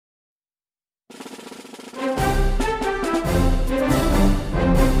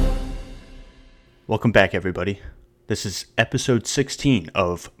Welcome back, everybody. This is episode 16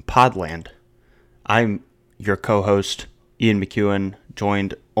 of Podland. I'm your co-host, Ian McEwen,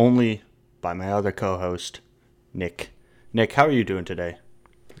 joined only by my other co-host, Nick. Nick, how are you doing today?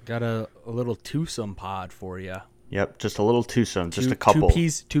 Got a little twosome pod for you. Yep, just a little twosome, just a couple.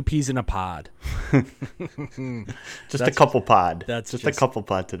 Two peas in a pod. Just a couple pod. That's just a couple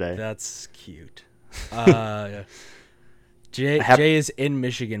pod today. That's cute. Jay is in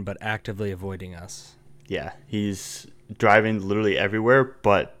Michigan, but actively avoiding us. Yeah, he's driving literally everywhere,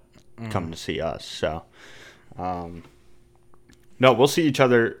 but coming to see us. So, no, we'll see each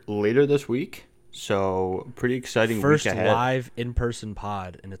other later this week. So, pretty exciting First week ahead. live in-person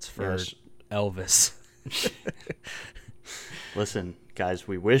pod, and it's for Elvis. Listen, guys,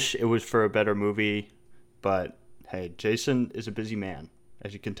 we wish it was for a better movie, but hey, Jason is a busy man,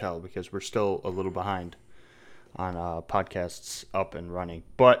 as you can tell, because we're still a little behind on podcasts up and running.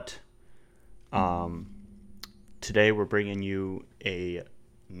 But today we're bringing you a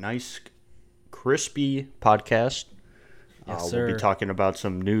nice, crispy podcast. Yes, sir. We'll be talking about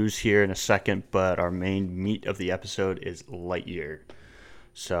some news here in a second, but our main meat of the episode is Lightyear.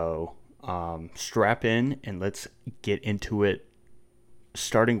 So strap in and let's get into it,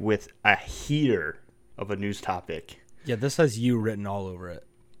 starting with a heater of a news topic. Yeah, this has you written all over it.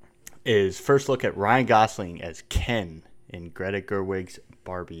 Is first look at Ryan Gosling as Ken in Greta Gerwig's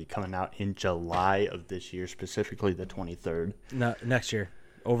Barbie, coming out in July of this year, specifically the 23rd. No, next year.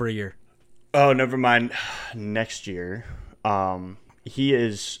 Over a year. Oh, never mind. Next year. He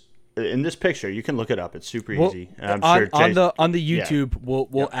is in this picture. You can look it up. It's super easy. And I'm sure on the YouTube,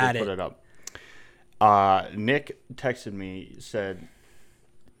 we'll add it. Put it up. Nick texted me, said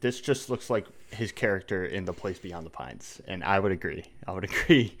this just looks like his character in The Place Beyond the Pines, and I would agree.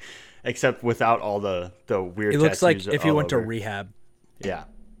 Except without all the weird. It looks like if he went to rehab. Yeah.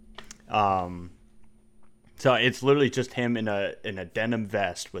 So it's literally just him in a denim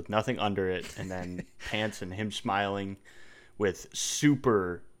vest with nothing under it, and then pants, and him smiling with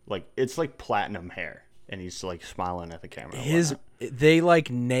super it's like platinum hair, and he's like smiling at the camera. They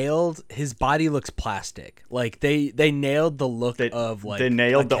nailed his body. Looks plastic. Like they nailed the look of they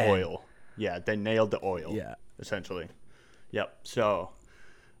nailed the oil. Yeah, they nailed the oil. Yeah, essentially. Yep. So.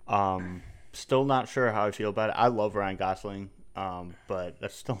 Still not sure how I feel about it. I love Ryan Gosling, but I'm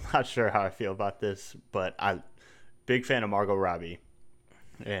still not sure how I feel about this. But big fan of Margot Robbie,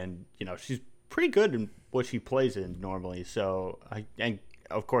 and she's pretty good in what she plays in normally. So and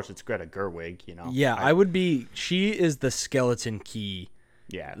of course it's Greta Gerwig. Yeah, I would be. She is the skeleton key.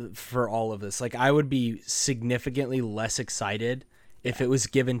 Yeah. For all of this, I would be significantly less excited if it was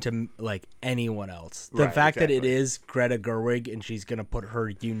given to anyone else. The fact that it is Greta Gerwig and she's gonna put her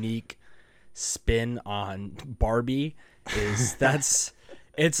unique spin on Barbie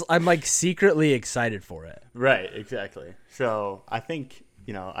I'm secretly excited for it. Right, exactly. So I think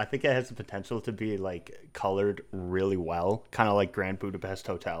it has the potential to be colored really well, kind of like Grand Budapest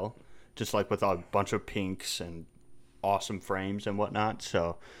Hotel, just with a bunch of pinks and awesome frames and whatnot.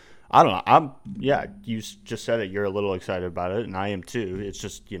 So I don't know. You just said it. You're a little excited about it, and I am too. It's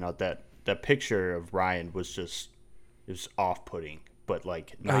just that picture of Ryan was just, it was off-putting, but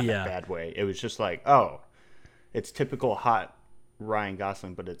not in a bad way. It was just it's typical hot Ryan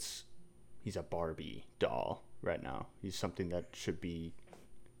Gosling, but he's a Barbie doll right now. He's something that should be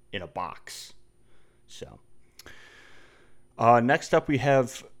in a box. So next up we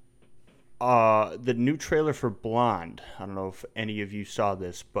have the new trailer for Blonde. I don't know if any of you saw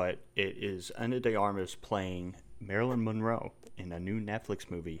this, but it is Ana de Armas playing Marilyn Monroe in a new Netflix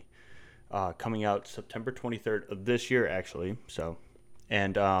movie coming out September 23rd of this year, actually. So,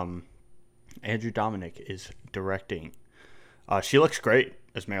 and Andrew Dominic is directing. She looks great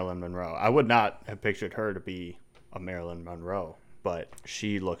as Marilyn Monroe. I would not have pictured her to be a Marilyn Monroe, but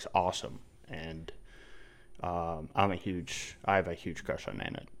she looks awesome. And I have a huge crush on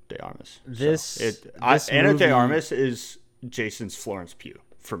Ana de Armas. Ana de Armas is Jason's Florence Pugh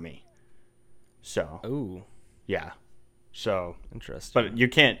for me. So, ooh, yeah. So interesting. But you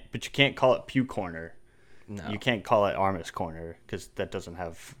can't call it Pugh Corner. No, you can't call it Armas Corner because that doesn't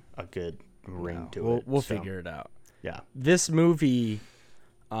have a good ring to it. We'll figure it out. Yeah. This movie,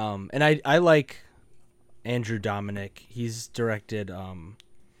 and I like Andrew Dominic. He's directed.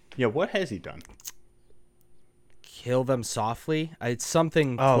 Yeah. What has he done? Kill Them Softly. It's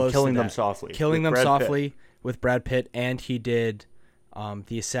something close Killing to Them that. Softly. Killing Them Softly with Brad Pitt, and he did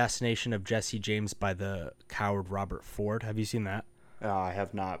the assassination of Jesse James by the coward Robert Ford. Have you seen that? I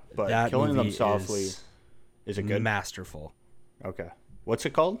have not. But Killing Them Softly is it good? Masterful. Okay. What's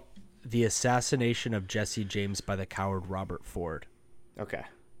it called? The assassination of Jesse James by the coward Robert Ford. Okay.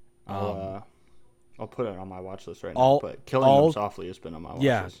 I'll put it on my watch list right All- now. But Killing Them Softly has been on my watch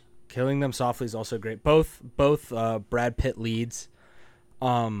list. Killing Them Softly is also great. Both Brad Pitt leads.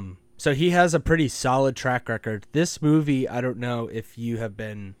 So he has a pretty solid track record. This movie, I don't know if you have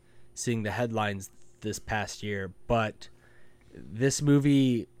been seeing the headlines this past year, but this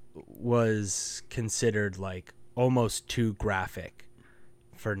movie was considered like almost too graphic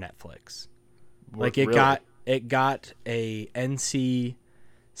for Netflix. Like it got a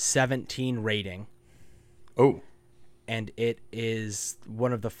NC-17 rating. Oh. And it is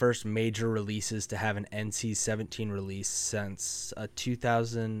one of the first major releases to have an NC-17 release since a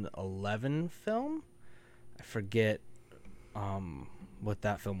 2011 film. I forget what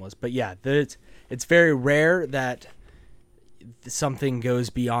that film was. But yeah, it's very rare that something goes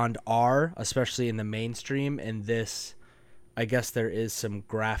beyond R, especially in the mainstream. And this, I guess there is some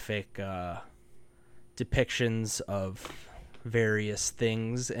graphic depictions of various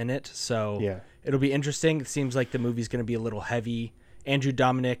things in it. So yeah. It'll be interesting. It seems like the movie's going to be a little heavy. Andrew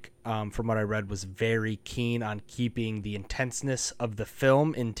Dominic, from what I read, was very keen on keeping the intenseness of the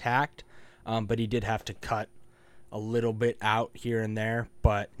film intact, but he did have to cut a little bit out here and there.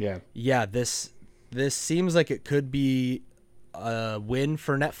 But yeah, this seems like it could be a win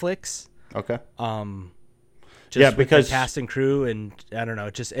for Netflix. Okay. Just because with the cast and crew, and I don't know,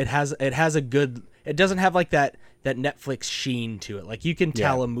 it has a good. It doesn't have like that Netflix sheen to it. Like you can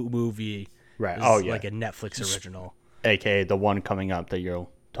tell a movie. Right. Like a Netflix original. AKA the one coming up that you'll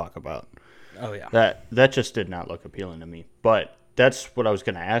talk about. Oh yeah. That just did not look appealing to me. But that's what I was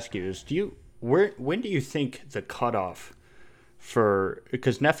going to ask you is when do you think the cutoff for,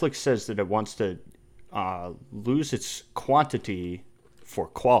 because Netflix says that it wants to lose its quantity for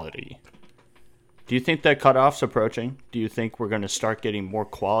quality. Do you think that cutoff's approaching? Do you think we're going to start getting more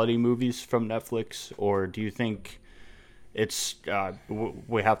quality movies from Netflix, or do you think it's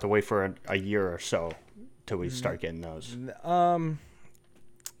we have to wait for a year or so till we start getting those? I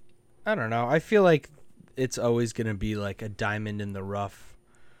don't know. I feel like it's always going to be like a diamond in the rough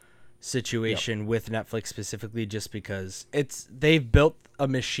situation with Netflix specifically, just because they've built a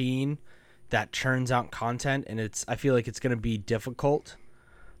machine that churns out content, and I feel like it's going to be difficult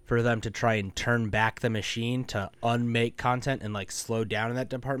for them to try and turn back the machine to unmake content and like slow down in that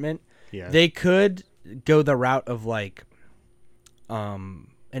department. Yeah. They could go the route of like an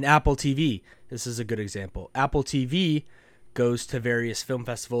Apple TV. This is a good example. Apple TV goes to various film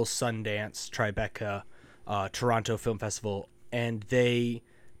festivals, Sundance, Tribeca, Toronto Film Festival, and they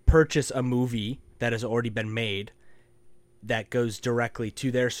purchase a movie that has already been made that goes directly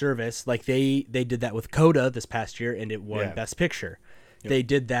to their service. Like they did that with Coda this past year, and it won Best Picture. Yep. They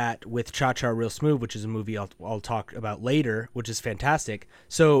did that with Cha Cha Real Smooth, which is a movie I'll talk about later, which is fantastic.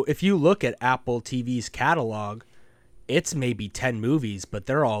 So if you look at Apple TV's catalog, it's maybe 10 movies, but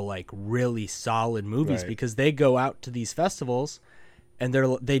they're all like really solid movies because they go out to these festivals and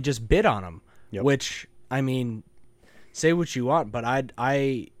they just bid on them, which, I mean, say what you want, but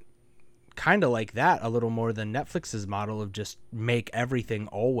I kind of like that a little more than Netflix's model of just make everything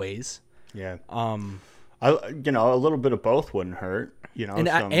always. Yeah. A little bit of both wouldn't hurt, And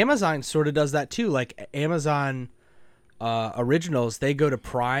Amazon sort of does that too. Like Amazon originals, they go to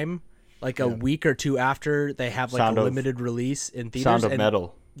Prime like a week or two after they have like a limited release in theaters. Sound of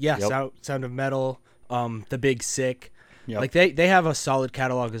Metal. Yeah, Sound of Metal, The Big Sick. Yep. Like they have a solid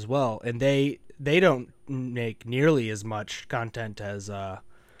catalog as well, and they don't make nearly as much content as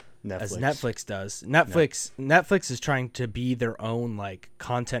Netflix does. Netflix is trying to be their own like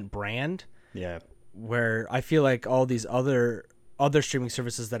content brand. Yeah. Where I feel like all these other streaming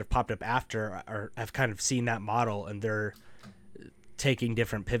services that have popped up after have kind of seen that model, and they're taking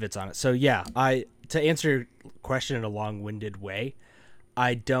different pivots on it. So yeah, to answer your question in a long-winded way,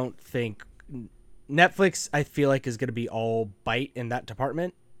 I don't think Netflix, I feel like, is going to be all bite in that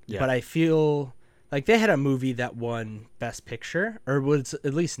department. Yeah. But I feel like they had a movie that won Best Picture, or was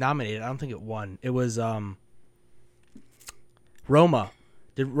at least nominated. I don't think it won. It was Roma.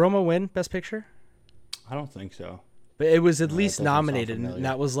 Did Roma win Best Picture? I don't think so. But it was at least nominated, and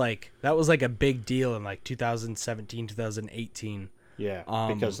that was like a big deal in like 2017, 2018. Yeah,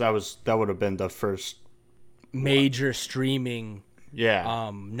 because that would have been the first major streaming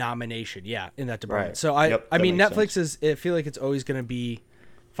nomination. Yeah, in that department. Right. So I mean, Netflix I feel like it's always going to be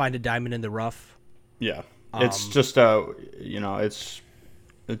find a diamond in the rough. Yeah, it's just it's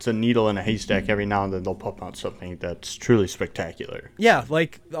a needle in a haystack. Every now and then they'll pop out something that's truly spectacular. Yeah,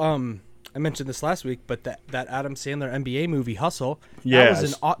 like I mentioned this last week, but that Adam Sandler NBA movie, Hustle,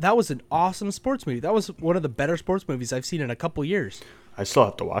 that was an awesome sports movie. That was one of the better sports movies I've seen in a couple years. I still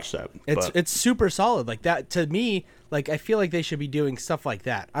have to watch that. It's super solid. Like that, to me, like I feel like they should be doing stuff like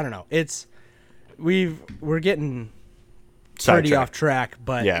that. I don't know. we're getting pretty Sidetrack. off track,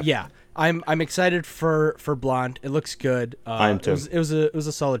 but yeah. I'm excited for Blonde. It looks good. I am too. It was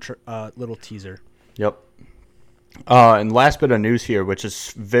a solid little teaser. Yep. And last bit of news here, which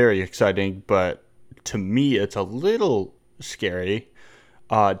is very exciting, but to me it's a little scary.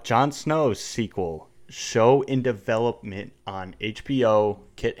 Jon Snow's sequel, show in development on HBO.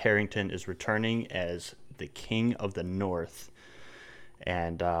 Kit Harington is returning as the King of the North,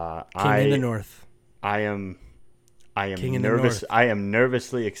 and King in the North. I am King nervous. I am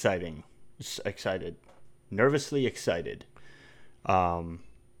nervously excited. Nervously excited.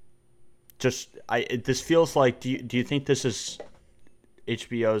 This feels like. Do you think this is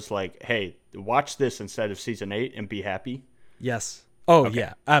HBO's like, hey, watch this instead of season 8 and be happy? Yes. Oh okay.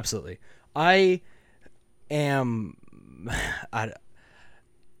 Yeah, absolutely. I am.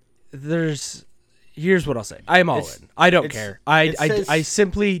 Here's what I'll say. I'm all in. I don't care. I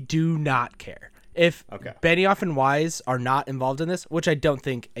simply do not care. If Benioff and Wise are not involved in this, which I don't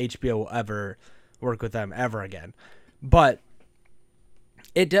think HBO will ever work with them ever again, but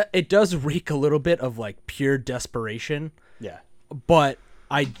it does reek a little bit of like pure desperation. Yeah. But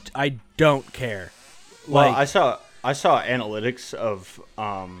I don't care. Well, I saw analytics of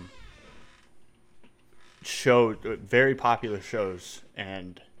very popular shows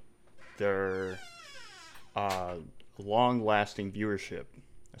and their long-lasting viewership.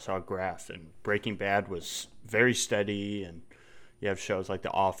 I saw a graph, and Breaking Bad was very steady, and you have shows like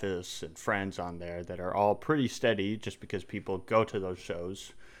The Office and Friends on there that are all pretty steady just because people go to those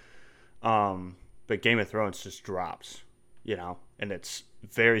shows. But Game of Thrones just drops, and it's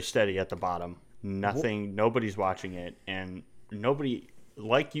very steady at the bottom. Nobody's watching it, and nobody,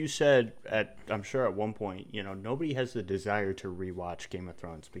 like you said, I'm sure at one point, nobody has the desire to rewatch Game of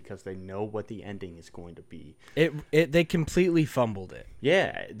Thrones because they know what the ending is going to be. They completely fumbled it.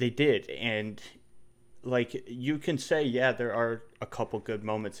 Yeah, they did, and like you can say, yeah, there are a couple good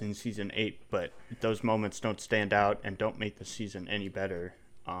moments in season 8, but those moments don't stand out and don't make the season any better.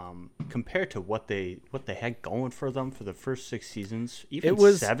 Compared to what they had going for them for the first 6 seasons, even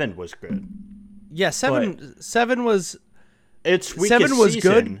 7 was good. Yeah, seven was. It's 7 was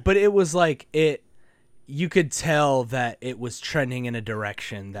season. Good, but it was like you could tell that it was trending in a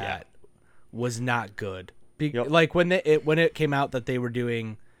direction that was not good. Like when it came out that they were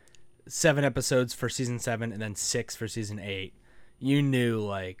doing 7 episodes for season 7 and then 6 for season 8, you knew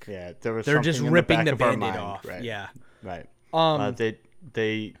they're just ripping the Band-Aid off. Right. Yeah, right.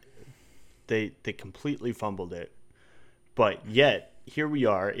 They completely fumbled it, but yet here we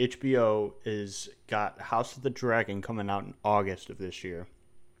are. HBO is got House of the Dragon coming out in August of this year,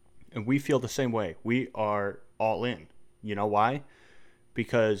 and we feel the same way. We are all in. You know why?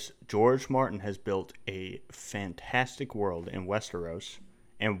 Because George Martin has built a fantastic world in Westeros,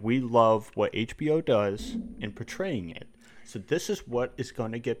 and we love what HBO does in portraying it. So this is what is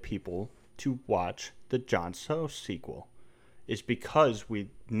going to get people to watch the Jon Snow sequel, is because we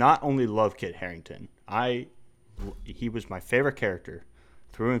not only love Kit Harington. He was my favorite character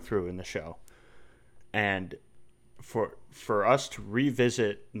through and through in the show. And for us to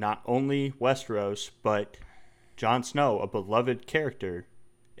revisit not only Westeros, but Jon Snow, a beloved character,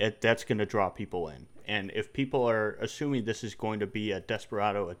 that's going to draw people in. And if people are assuming this is going to be a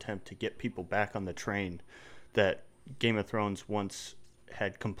desperado attempt to get people back on the train that Game of Thrones once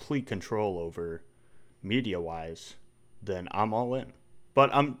had complete control over media-wise, then I'm all in.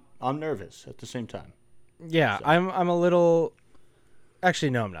 But I'm nervous at the same time. Yeah, so. I'm a little.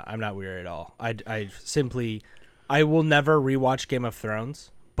 Actually, no, I'm not. I'm not weird at all. I will never rewatch Game of Thrones,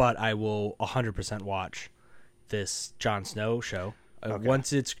 but I will 100% watch this Jon Snow show.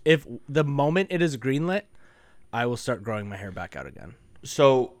 Okay. If the moment it is greenlit, I will start growing my hair back out again.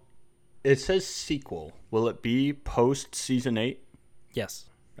 So, it says sequel. Will it be post season 8? Yes.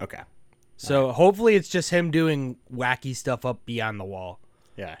 Okay. So hopefully it's just him doing wacky stuff up beyond the wall.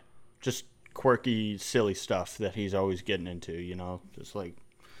 Yeah, just quirky, silly stuff that he's always getting into, just like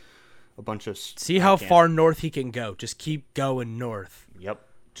a bunch of... See how far north he can go. Just keep going north. Yep.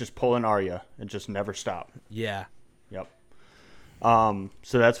 Just pull an Arya and just never stop. Yeah. Yep.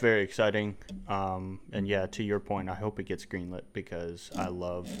 So that's very exciting. And yeah, to your point, I hope it gets greenlit because I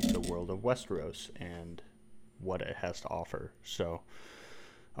love the world of Westeros and what it has to offer. So,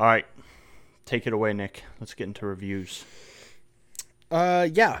 all right. Take it away, Nick. Let's get into reviews.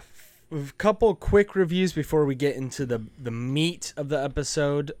 Yeah. A couple quick reviews before we get into the meat of the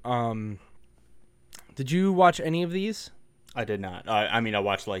episode. Did you watch any of these? I did not. I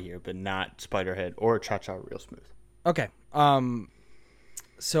watched Lightyear, but not Spiderhead or Cha-Cha Real Smooth. Okay.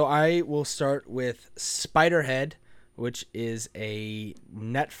 So I will start with Spiderhead, which is a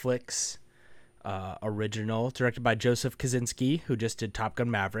Netflix original, directed by Joseph Kosinski, who just did Top Gun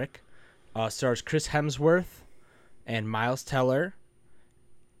Maverick. Stars Chris Hemsworth and Miles Teller.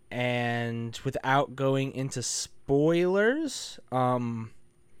 And without going into spoilers,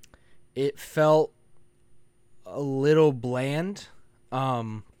 it felt a little bland.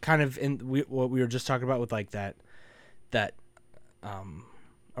 Kind of in what we were just talking about with like that a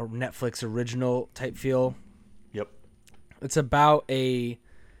Netflix original type feel. Yep. It's about a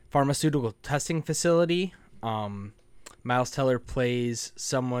pharmaceutical testing facility. Miles Teller plays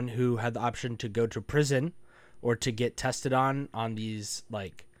someone who had the option to go to prison or to get tested on these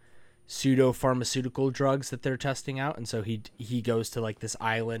like pseudo pharmaceutical drugs that they're testing out. And so he goes to like this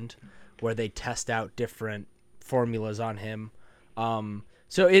island where they test out different formulas on him.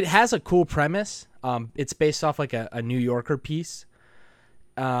 So it has a cool premise. It's based off like a New Yorker piece.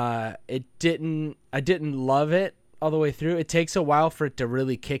 I didn't love it all the way through. It takes a while for it to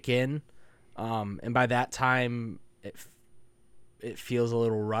really kick in. And by that time it feels a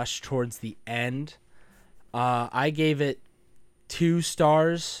little rushed towards the end. I gave it 2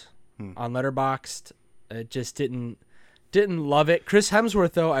 stars on Letterboxd. It just didn't love it. Chris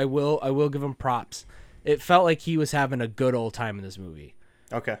Hemsworth though, I will give him props. It felt like he was having a good old time in this movie.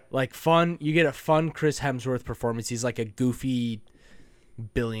 Okay. Like fun. You get a fun Chris Hemsworth performance. He's like a goofy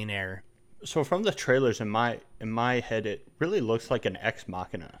billionaire. So from the trailers in my head, it really looks like an Ex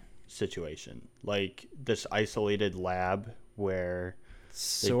Machina situation, like this isolated lab where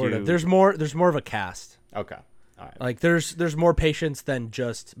sort of. There's more of a cast. Okay. All right. Like there's more patients than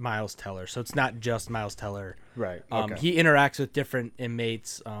just Miles Teller. So it's not just Miles Teller. Right. Okay. He interacts with different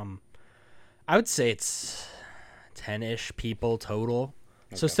inmates. I would say it's 10-ish people total.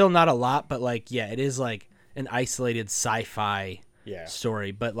 Okay. So still not a lot, but like, yeah, it is like an isolated sci-fi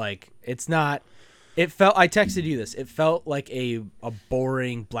story, but like it's not. I texted you this. It felt like a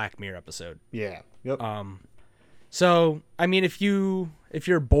boring Black Mirror episode. Yeah. Yep. So I mean, if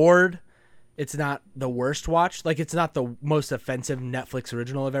you're bored, it's not the worst watch. Like it's not the most offensive Netflix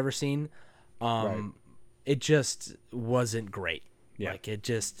original I've ever seen. Right. It just wasn't great. Yeah. Like it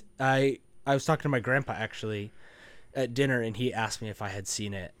just I was talking to my grandpa actually at dinner, and he asked me if I had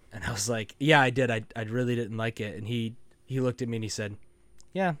seen it, and I was like, "Yeah, I did. I really didn't like it." And he looked at me and he said,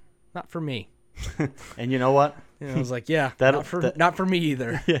 "Yeah, not for me." And you know what? And I was like, "Yeah, not for me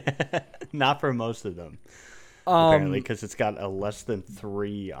either." Yeah, not for most of them. Apparently, because it's got a less than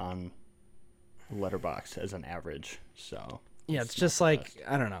 3 on Letterboxd as an average. So yeah, it's just like best.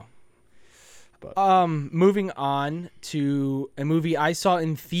 I don't know. But moving on to a movie I saw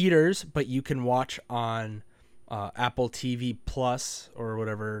in theaters, but you can watch on Apple TV Plus or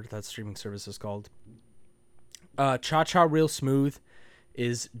whatever that streaming service is called. Cha Cha Real Smooth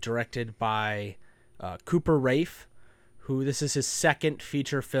is directed by Cooper Raiff, who this is his second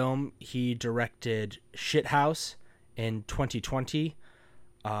feature film. He directed Shithouse in 2020.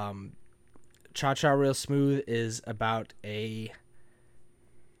 Cha Cha Real Smooth is about a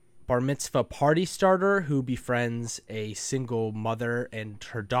bar mitzvah party starter who befriends a single mother and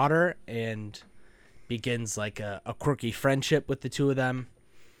her daughter and begins like a quirky friendship with the two of them.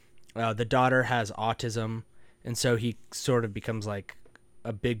 The daughter has autism, and so he sort of becomes like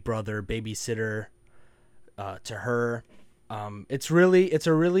a big brother babysitter to her. It's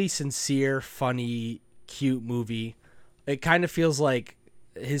a really sincere, funny, cute movie. It kind of feels like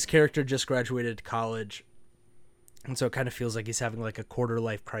his character just graduated college, and so it kind of feels like he's having like a quarter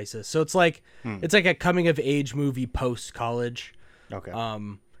life crisis. So it's like a coming of age movie post college. Okay.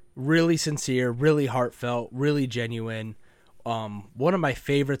 Really sincere, really heartfelt, really genuine. One of my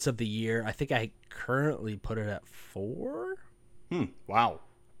favorites of the year. I think I currently put it at 4. Wow.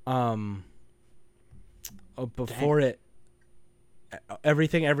 Before Dang. It,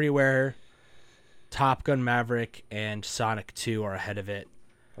 Everything Everywhere, Top Gun Maverick, and Sonic 2 are ahead of it.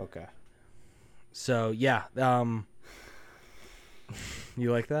 Okay. So yeah,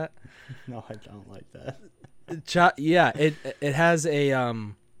 you like that? No, I don't like that. It has a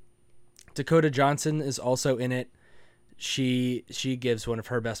Dakota Johnson is also in it. She gives one of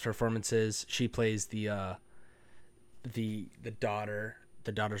her best performances. She plays the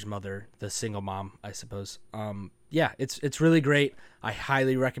daughter's mother, the single mom, I suppose. Yeah, it's really great. I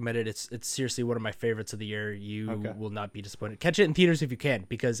highly recommend it. It's seriously one of my favorites of the year. You will not be disappointed. Catch it in theaters if you can,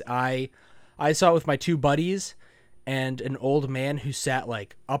 because I saw it with my 2 buddies and an old man who sat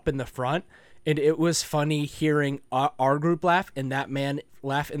like up in the front, and it was funny hearing our group laugh and that man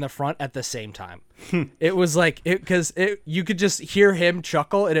laugh in the front at the same time. It was like because you could just hear him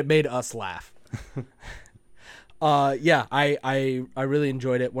chuckle and it made us laugh. Yeah, I really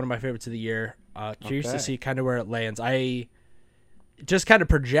enjoyed it. One of my favorites of the year. Curious to see kind of where it lands. just kind of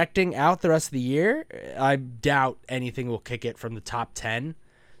projecting out the rest of the year, I doubt anything will kick it from the top 10.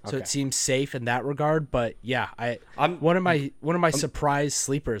 So it seems safe in that regard, but yeah, I'm one of my surprise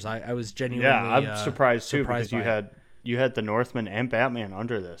sleepers. I was genuinely I'm surprised too because you had The Northman and Batman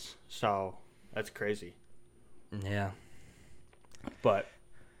under this, so that's crazy. Yeah, but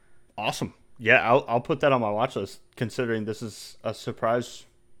awesome. Yeah, I'll put that on my watch list considering this is a surprise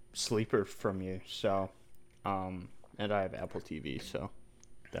sleeper from you. So, and I have Apple TV, so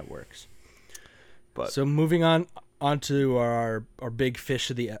that works. But so moving on to our big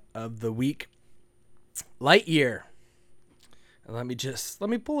fish of the week, Lightyear. And let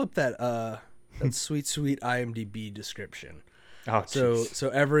me pull up that sweet IMDb description. Oh, so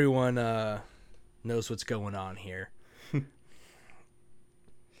everyone knows what's going on here.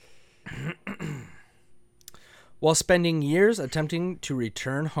 While spending years attempting to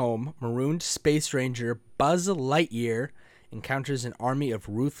return home, marooned space ranger Buzz Lightyear encounters an army of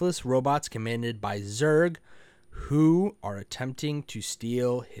ruthless robots commanded by Zurg, who are attempting to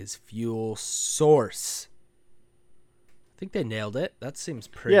steal his fuel source. I think they nailed it. That seems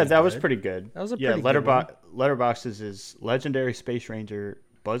pretty good. Yeah, that was pretty good. That was a pretty good one. Letterboxd's is legendary space ranger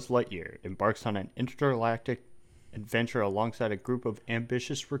Buzz Lightyear embarks on an intergalactic adventure alongside a group of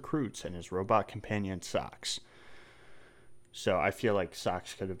ambitious recruits and his robot companion Socks. So I feel like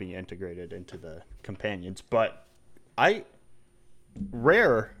Socks could be integrated into the companions, but I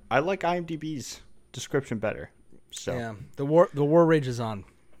like IMDb's description better. So yeah, the war rages on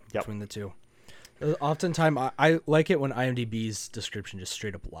between the two. Oftentimes, I like it when IMDb's description just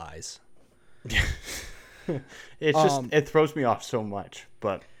straight up lies. It's just it throws me off so much.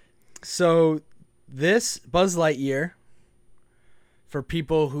 But so this Buzz Lightyear, for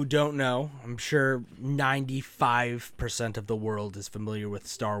people who don't know, I'm sure 95% of the world is familiar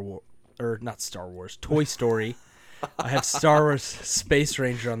with Toy Story. I have Star Wars Space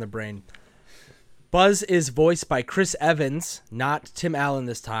Ranger on the brain. Buzz is voiced by Chris Evans, not Tim Allen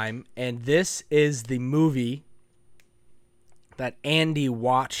this time, and this is the movie that Andy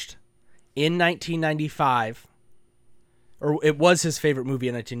watched in 1995, or it was his favorite movie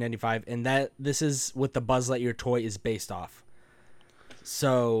in 1995, and this is what the Buzz Lightyear toy is based off.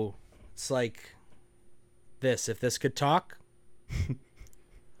 So it's like this. If this could talk,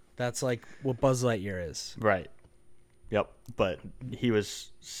 that's like what Buzz Lightyear is. Right. Yep, but he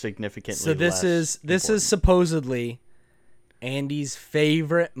was significantly So this is supposedly Andy's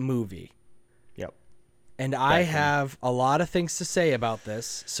favorite movie. Yep. And I have a lot of things to say about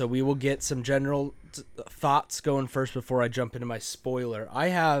this, so we will get some general thoughts going first before I jump into my spoiler. I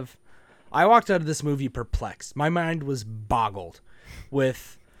walked out of this movie perplexed. My mind was boggled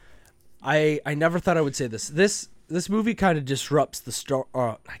with I never thought I would say this. This movie kind of disrupts the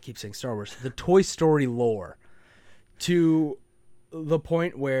I keep saying Star Wars, the Toy Story lore, to the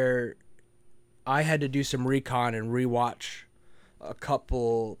point where I had to do some recon and rewatch a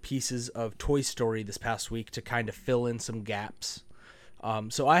couple pieces of Toy Story this past week to kind of fill in some gaps.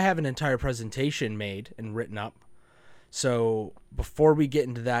 So I have an entire presentation made and written up. So before we get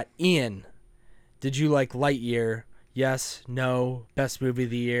into that, Ian, did you like Lightyear? Yes, no, best movie of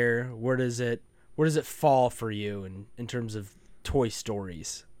the year? Where does it fall for you in terms of Toy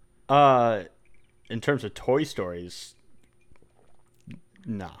Stories? In terms of Toy Stories,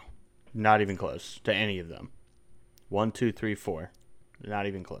 no, not even close to any of them. 1, 2, 3, 4, not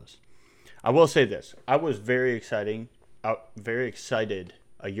even close. I will say this: I was very excited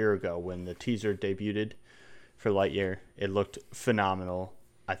a year ago when the teaser debuted for Lightyear. It looked phenomenal.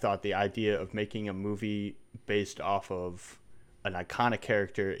 I thought the idea of making a movie based off of an iconic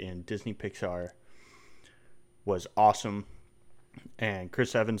character in Disney Pixar was awesome, and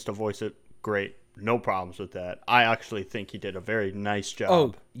Chris Evans to voice it, great. No problems with that. I actually think he did a very nice job.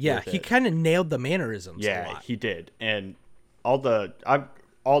 Oh, yeah. He kind of nailed the mannerisms a lot. He did. And all the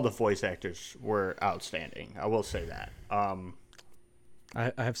voice actors were outstanding. I will say that.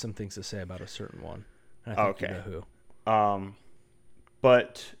 I have some things to say about a certain one. I think you know who.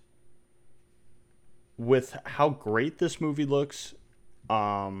 But with how great this movie looks,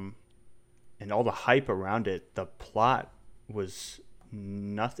 and all the hype around it, the plot was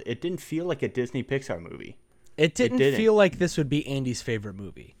nothing. It didn't feel like a Disney Pixar movie. It didn't feel like this would be Andy's favorite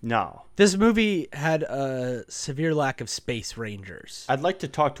movie. No. This movie had a severe lack of space rangers. I'd like to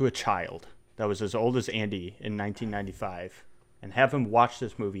talk to a child that was as old as Andy in 1995 and have him watch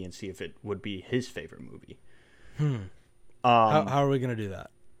this movie and see if it would be his favorite movie. How are we going to do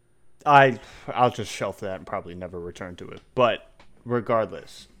that? I'll just shelf that and probably never return to it. But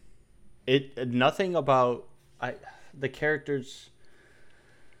regardless, nothing about the characters.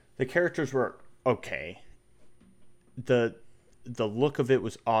 The characters were okay. the look of it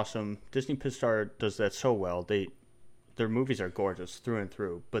was awesome. Disney Pixar does that so well. Their movies are gorgeous through and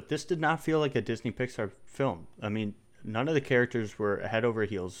through. But this did not feel like a Disney Pixar film. I mean, none of the characters were head over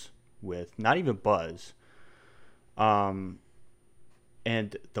heels with, not even Buzz. And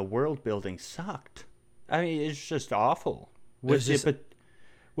the world building sucked. I mean, it's just awful. With the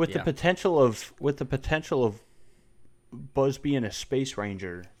potential of Buzz being a space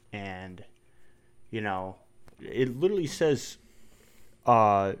ranger, and it literally says,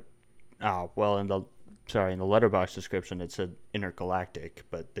 in the letterbox description it said intergalactic,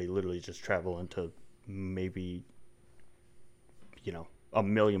 but they literally just travel into maybe a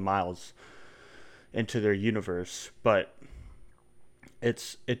million miles into their universe, but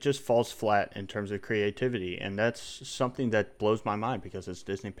it just falls flat in terms of creativity, and that's something that blows my mind because it's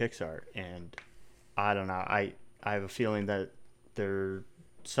Disney Pixar, and I don't know, I have a feeling that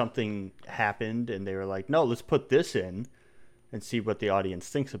something happened and they were like, no, let's put this in and see what the audience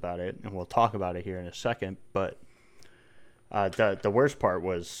thinks about it, and we'll talk about it here in a second. But the worst part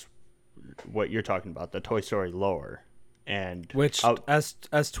was what you're talking about, the Toy Story lore, and which as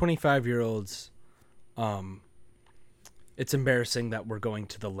 25-year-olds, it's embarrassing that we're going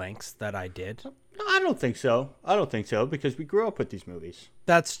to the lengths that I did. No, I don't think so because we grew up with these movies.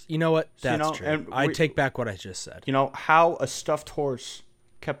 That's true. And I take back what I just said. How a stuffed horse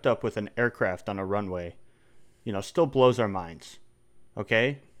kept up with an aircraft on a runway, still blows our minds.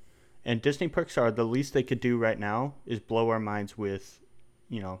 Okay? And Disney Pixar, the least they could do right now is blow our minds with,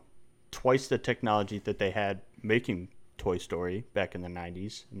 twice the technology that they had making Toy Story back in the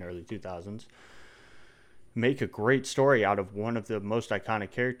 90s and early 2000s. Make a great story out of one of the most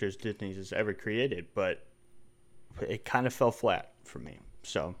iconic characters Disney has ever created, but it kind of fell flat for me.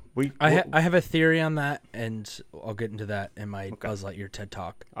 So I have a theory on that, and I'll get into that in my Buzz Lightyear TED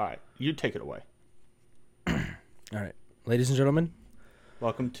Talk. All right, you take it away. All right, ladies and gentlemen,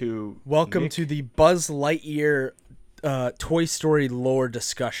 welcome to the Buzz Lightyear Toy Story lore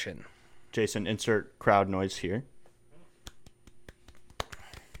discussion. Jason, insert crowd noise here.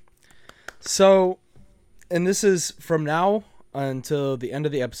 So, and this is from now until the end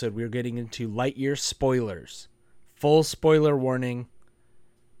of the episode, we're getting into Lightyear spoilers. Full spoiler warning.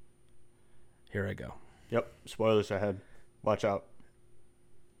 Here I go. Yep, spoilers ahead. Watch out.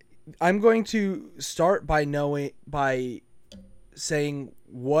 I'm going to start by saying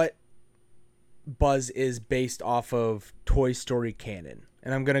what Buzz is based off of Toy Story canon.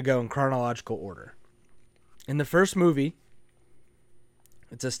 And I'm going to go in chronological order. In the first movie,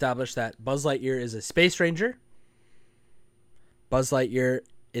 it's established that Buzz Lightyear is a space ranger. Buzz Lightyear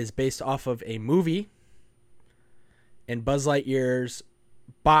is based off of a movie. And Buzz Lightyear's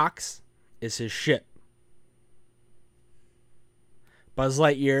box is his ship. Buzz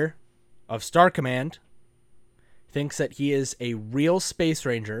Lightyear of Star Command thinks that he is a real space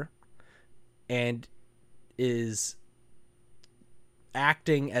ranger and is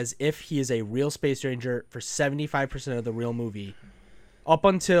acting as if he is a real space ranger for 75% of the real movie, up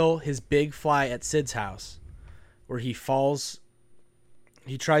until his big fly at Sid's house, where he falls.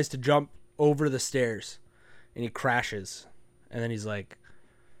 He tries to jump over the stairs and he crashes, and then he's like,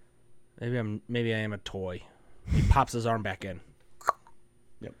 maybe I am a toy. He pops his arm back in.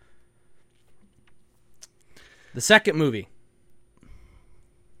 Yep. The second movie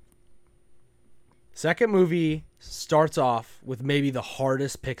starts off with maybe the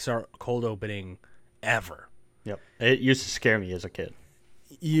hardest Pixar cold opening ever. Yep. It used to scare me as a kid.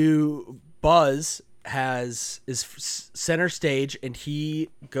 Buzz is center stage, and he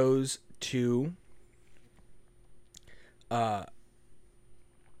goes to a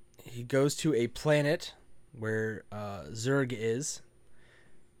planet where Zurg is,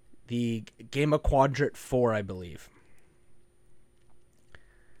 the Gamma Quadrant 4, I believe.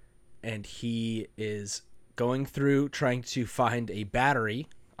 And he is going through trying to find a battery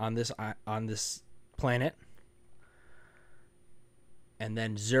on this planet. And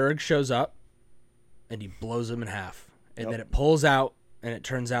then Zurg shows up and he blows him in half. And then it pulls out, and it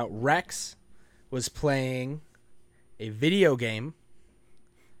turns out Rex was playing a video game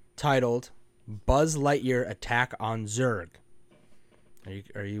titled Buzz Lightyear Attack on Zurg.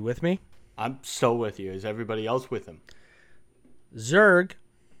 Are you with me? I'm so with you. Is everybody else with him? Zurg,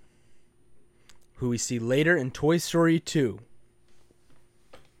 who we see later in Toy Story 2,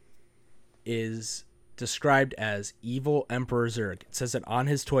 is described as Evil Emperor Zurg. It says it on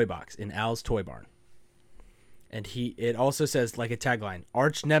his toy box in Al's Toy Barn. And it also says, like a tagline,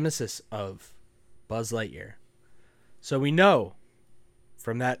 arch nemesis of Buzz Lightyear. So we know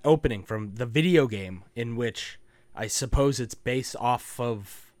from that opening, from the video game, in which I suppose it's based off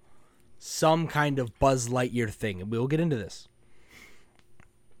of some kind of Buzz Lightyear thing, and we'll get into this.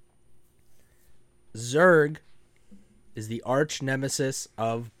 Zurg is the arch nemesis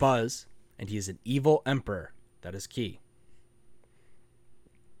of Buzz, and he is an evil emperor. That is key.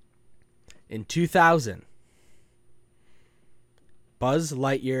 In 2000, Buzz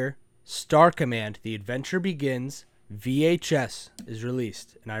Lightyear Star Command: The Adventure Begins VHS is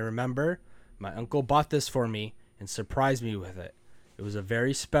released. And I remember my uncle bought this for me and surprised me with it. It was a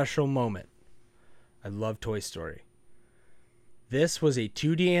very special moment. I love Toy Story. This was a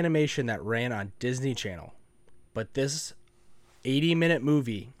 2D animation that ran on Disney Channel. But this 80-minute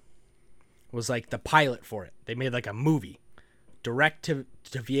movie was like the pilot for it. They made like a movie. Direct to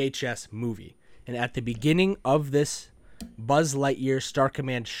VHS movie. And at the beginning of this Buzz Lightyear Star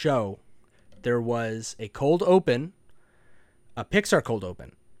Command show, there was a cold open, a Pixar cold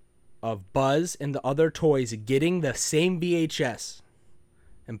open, of Buzz and the other toys getting the same VHS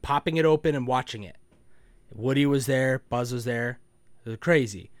and popping it open and watching it. Woody was there, Buzz was there. It was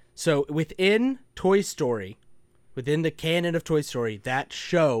crazy. So within Toy Story, within the canon of Toy Story, that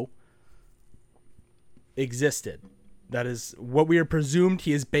show existed. That is what we are presumed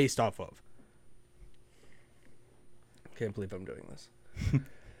he is based off of. Can't believe I'm doing this.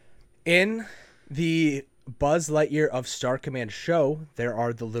 In the Buzz Lightyear of Star Command show, there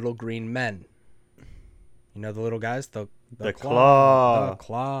are the little green men. You know the little guys? The claw. The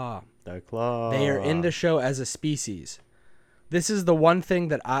claw. The claw. They are in the show as a species. This is the one thing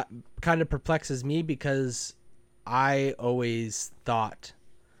that kind of perplexes me, because I always thought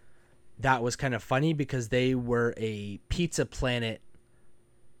that was kind of funny, because they were a Pizza Planet,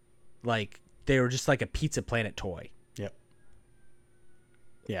 like they were just like a Pizza Planet toy. Yep.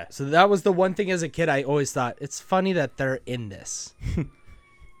 Yeah. So that was the one thing as a kid I always thought, it's funny that they're in this.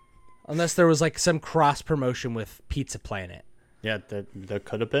 Unless there was like some cross promotion with Pizza Planet. Yeah, there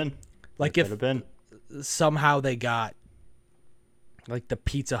could have been. Like if somehow they got like the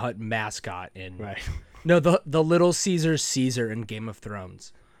Pizza Hut mascot in. Right. No, the Little Caesar in Game of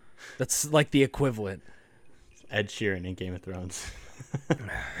Thrones. That's like the equivalent. Ed Sheeran in Game of Thrones.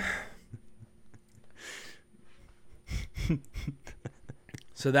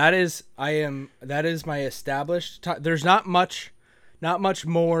 So that is my established there's not much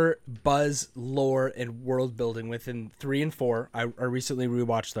more Buzz lore and world building within 3 and 4. I recently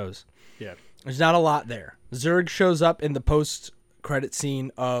rewatched those. Yeah. There's not a lot there. Zurg shows up in the post credit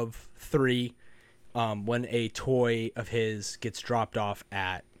scene of 3 when a toy of his gets dropped off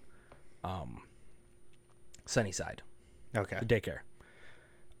at Sunnyside. Okay. The daycare.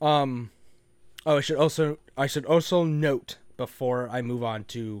 I should also note before I move on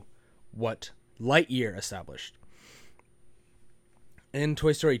to what Lightyear established. In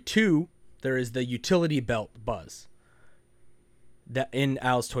Toy Story 2, there is the utility belt Buzz that in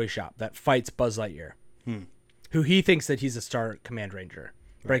Al's toy shop that fights Buzz Lightyear, who he thinks that he's a Star Command Ranger.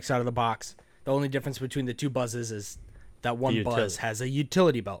 Breaks out of the box. The only difference between the two Buzzes is that one Buzz has a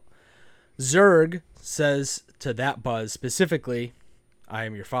utility belt. Zurg says to that Buzz specifically, "I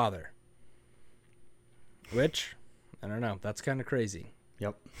am your father." Which, I don't know. That's kind of crazy.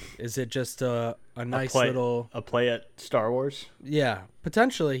 Yep. Is it just a nice little... A play at Star Wars? Yeah,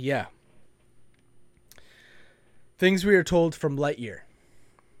 potentially, yeah. Things we are told from Lightyear.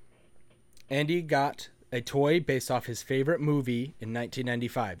 Andy got a toy based off his favorite movie in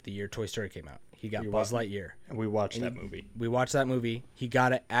 1995, the year Toy Story came out. He got Buzz Lightyear. And we watched that movie. We watched that movie. He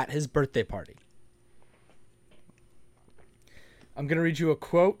got it at his birthday party. I'm going to read you a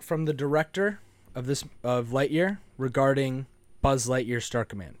quote from the director of Lightyear regarding Buzz Lightyear Star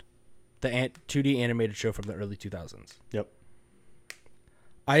Command, the 2D animated show from the early 2000s. Yep.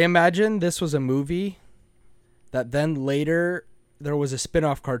 I imagine this was a movie that then later there was a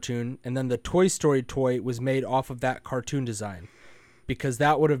spin-off cartoon, and then the Toy Story toy was made off of that cartoon design, because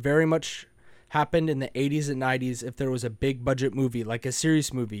that would have very much happened in the 80s and 90s. If there was a big budget movie, like a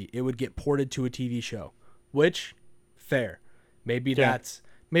serious movie, it would get ported to a TV show, which, fair. Maybe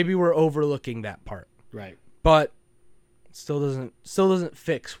maybe we're overlooking that part. Right. But still doesn't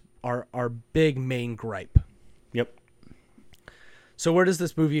fix our big main gripe. Yep. So where does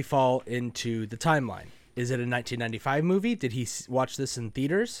this movie fall into the timeline? Is it a 1995 movie? Did he watch this in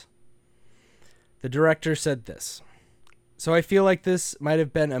theaters? The director said this. So I feel like this might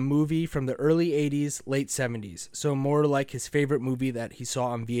have been a movie from the early 80s, late 70s. So more like his favorite movie that he saw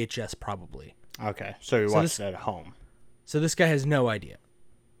on VHS probably. Okay. So he watched that at home. So this guy has no idea.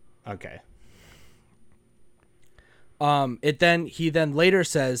 Okay. He then later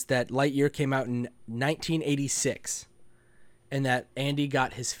says that Lightyear came out in 1986 and that Andy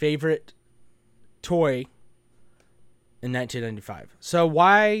got his favorite toy in 1995. So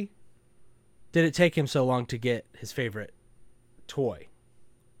why did it take him so long to get his favorite toy?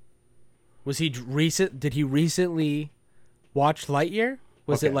 Was he recent? Did he recently watch Lightyear?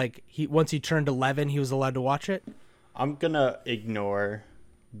 Was it like once he turned 11, he was allowed to watch it? I'm gonna ignore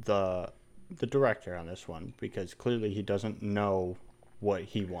the director on this one because clearly he doesn't know what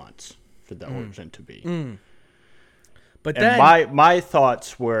he wants for the origin to be. But and then my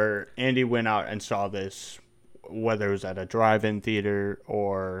thoughts were Andy went out and saw this, whether it was at a drive-in theater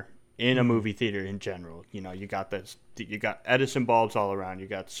or in a movie theater in general. You know, you got Edison bulbs all around. You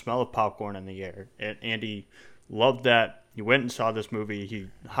got the smell of popcorn in the air. And Andy loved that. He went and saw this movie. He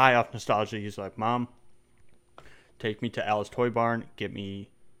high off nostalgia. He's like, Mom, take me to Alice Toy Barn. Get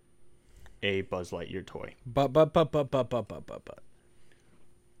me a Buzz Lightyear toy. But.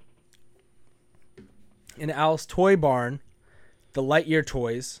 In Alice Toy Barn, the Lightyear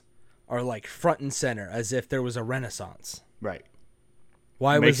toys are like front and center, as if there was a renaissance. Right.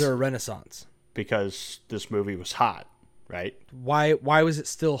 Why was there a renaissance? Because this movie was hot, right? Why was it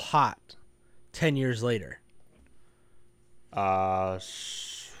still hot 10 years later? The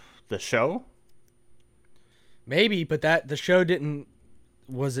show? Maybe, but the show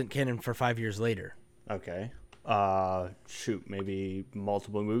wasn't canon for 5 years later. Okay. Maybe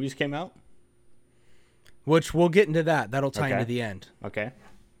multiple movies came out? Which we'll get into that. That'll tie into the end. Okay.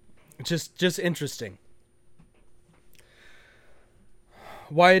 It's just interesting.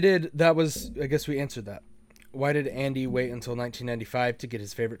 I guess we answered that. Why did Andy wait until 1995 to get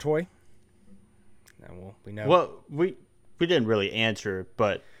his favorite toy? We know. Well, we didn't really answer,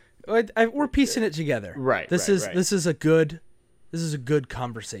 but we're piecing it together. Right. This is a good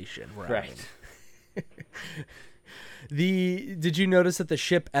conversation we're having. Did you notice that the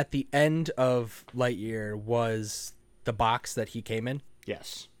ship at the end of Lightyear was the box that he came in?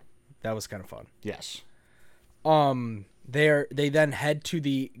 Yes. That was kind of fun. Yes. They then head to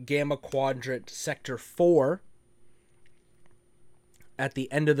the Gamma Quadrant Sector 4 at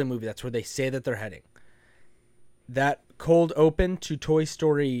the end of the movie. That's where they say that they're heading. That cold open to Toy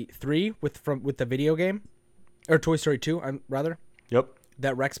Story 3 with the video game, or Toy Story 2, rather. Yep.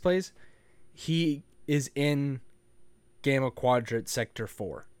 That Rex plays. He is in Gamma Quadrant Sector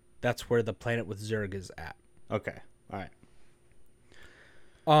 4. That's where the planet with Zurg is at. Okay. All right.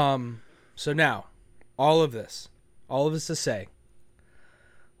 So now, all of this to say,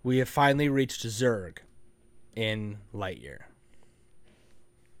 we have finally reached Zurg in Lightyear.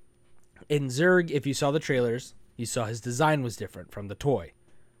 In Zurg, if you saw the trailers, you saw his design was different from the toy.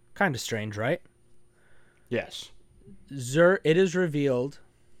 Kind of strange, right? Yes. It is revealed.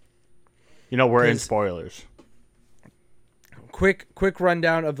 You know, we're in spoilers. Quick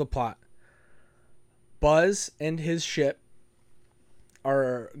rundown of the plot. Buzz and his ship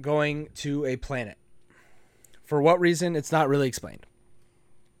are going to a planet. For what reason, it's not really explained.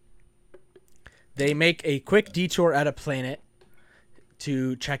 They make a quick detour at a planet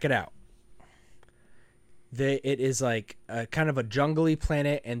to check it out. It is like a kind of a jungly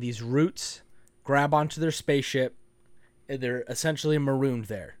planet, and these roots grab onto their spaceship, and they're essentially marooned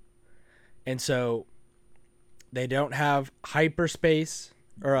there. And so they don't have hyperspace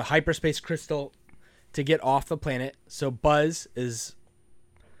or a hyperspace crystal to get off the planet. So Buzz is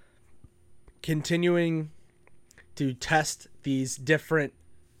continuing to test these different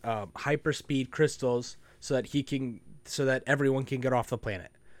hyperspeed crystals so that everyone can get off the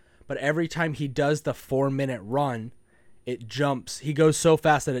planet. But every time he does the 4-minute run, it jumps. He goes so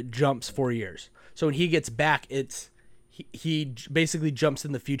fast that it jumps 4 years. So when he gets back, he basically jumps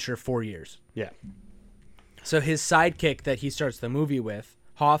in the future 4 years. Yeah. So his sidekick that he starts the movie with,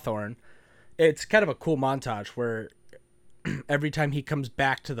 Hawthorne, it's kind of a cool montage where every time he comes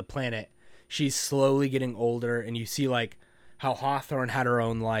back to the planet, she's slowly getting older, and you see like how Hawthorne had her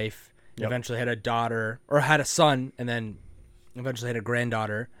own life, eventually had a daughter, or had a son, and then eventually had a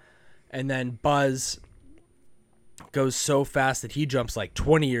granddaughter. And then Buzz goes so fast that he jumps like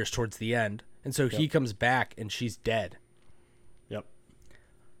 20 years towards the end. And so he comes back and she's dead. Yep.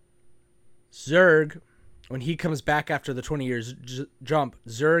 Zurg, when he comes back after the 20 years jump,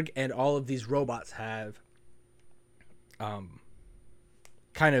 Zurg and all of these robots have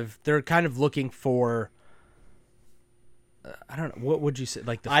they're kind of looking for I don't know, what would you say,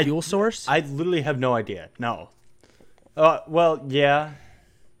 like the fuel source? I literally have no idea. No. Well, yeah.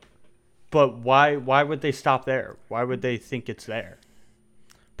 But why would they stop there? Why would they think it's there?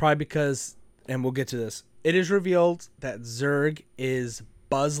 Probably because, and we'll get to this, it is revealed that Zurg is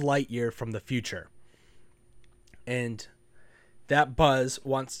Buzz Lightyear from the future. And that Buzz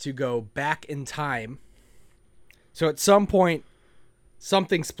wants to go back in time. So at some point,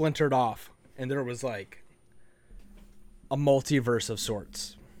 something splintered off, and there was like a multiverse of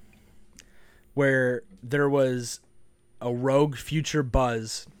sorts, where there was a rogue future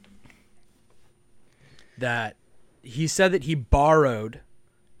Buzz that he said that he borrowed,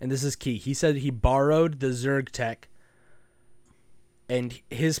 and this is key, he said he borrowed the Zerg tech, and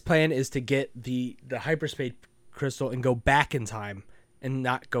his plan is to get the hyperspace crystal and go back in time and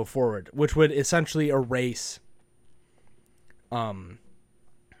not go forward, which would essentially erase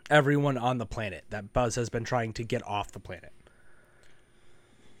everyone on the planet that Buzz has been trying to get off the planet.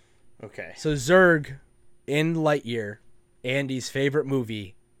 Okay. So Zurg in Lightyear, Andy's favorite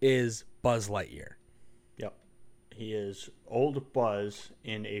movie, is Buzz Lightyear. Yep. He is old Buzz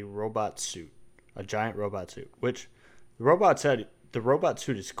in a robot suit, a giant robot suit, which the robot said the robot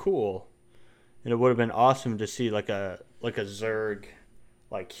suit is cool, and it would have been awesome to see like a Zurg,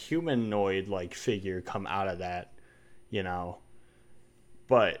 like humanoid like figure come out of that, you know.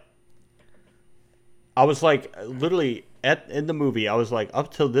 But I was like, literally in the movie, I was like,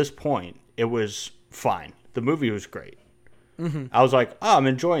 up till this point, it was fine. The movie was great. Mm-hmm. I was like, oh, I'm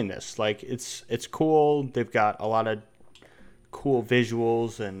enjoying this. Like, it's cool. They've got a lot of cool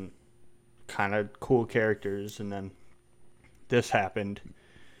visuals and kind of cool characters. And then this happened,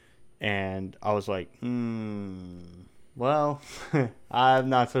 and I was like, well, I'm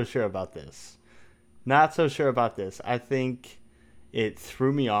not so sure about this. Not so sure about this. I think it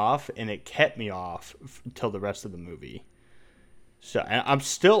threw me off, and it kept me off until the rest of the movie. So and I'm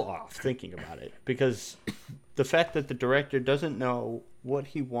still off thinking about it, because the fact that the director doesn't know what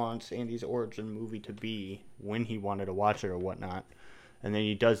he wants Andy's origin movie to be when he wanted to watch it or whatnot, and then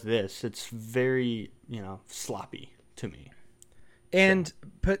he does this, it's very, sloppy to me. And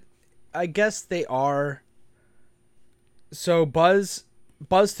but I guess they are. So Buzz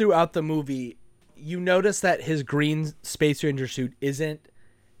throughout the movie, you notice that his green Space Ranger suit isn't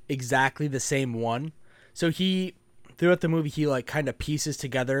exactly the same one. So throughout the movie, he like kind of pieces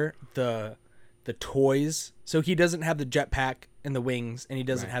together the toys. So he doesn't have the jetpack and the wings, and he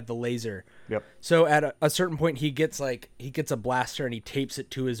doesn't have the laser. Yep. So at a certain point, he gets a blaster and he tapes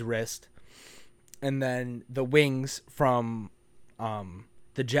it to his wrist, and then the wings from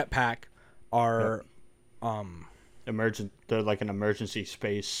the jetpack are They're like an emergency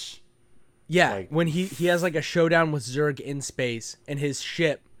space. Yeah, like, when he has like a showdown with Zurg in space, and his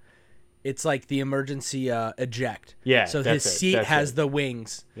ship, it's like the emergency eject. Yeah, so his seat has the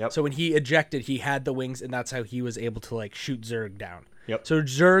wings. Yep. So when he ejected, he had the wings, and that's how he was able to like shoot Zurg down. Yep. So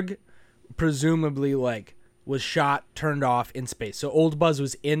Zurg presumably like was shot, turned off in space. So old Buzz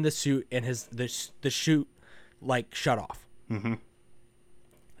was in the suit, and the chute like shut off. Mm-hmm.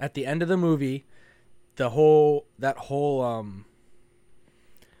 At the end of the movie, that whole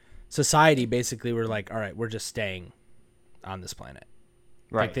society basically were like, all right, we're just staying on this planet.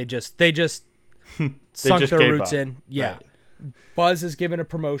 Right. Like they just sunk their roots in. Yeah. Right. Buzz is given a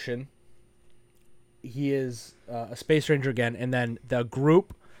promotion. He is a Space Ranger again, and then the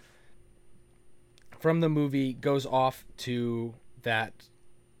group from the movie goes off to that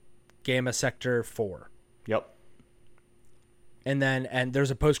Gamma Sector 4. Yep. And there's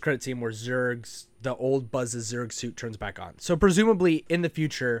a post-credit scene where the old Buzz's Zurg suit turns back on. So presumably in the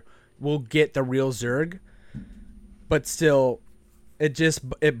future, we'll get the real Zurg, but still,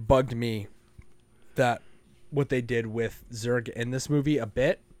 it bugged me that what they did with Zurg in this movie a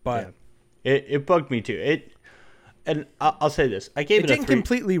bit, but yeah. It bugged me too. And I'll say this: I gave it. It didn't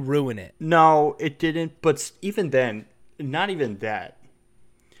completely ruin it. No, it didn't. But even then, not even that.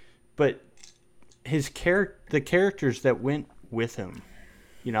 But the characters that went with him,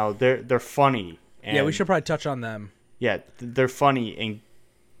 they're funny. And, yeah, we should probably touch on them. Yeah, they're funny, and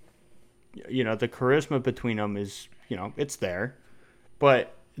the charisma between them is, it's there,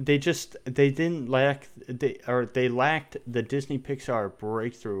 but they lacked the Disney Pixar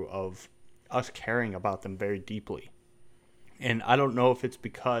breakthrough of us caring about them very deeply. And I don't know if it's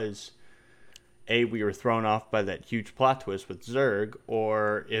because we were thrown off by that huge plot twist with Zurg,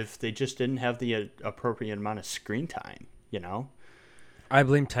 or if they just didn't have the appropriate amount of screen time. I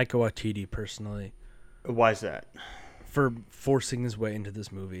blame Taika Waititi personally. Why is that? For forcing his way into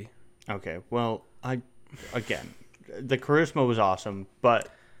this movie. Okay, well, the charisma was awesome, but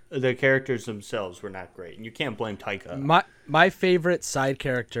the characters themselves were not great, and you can't blame Taika. My favorite side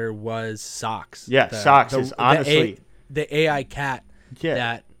character was Socks. Yeah, Socks is honestly the AI cat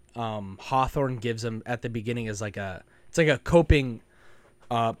that Hawthorne gives him at the beginning is like a coping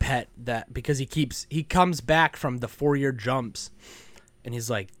pet, that because he comes back from the 4-year jumps, and he's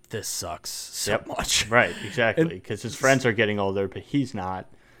like, this sucks so much. Right, exactly, because his friends are getting older, but he's not.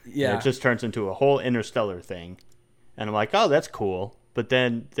 Yeah, it just turns into a whole Interstellar thing, and I'm like, oh, that's cool. But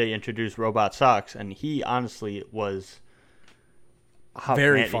then they introduced Robot Socks, and he honestly was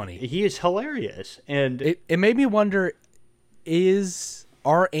very funny. He is hilarious, and it made me wonder: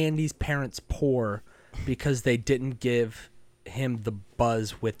 are Andy's parents poor because they didn't give him the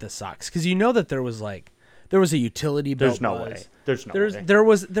buzz with the socks. Because you know that there was a utility belt. There's no buzz. way. There's no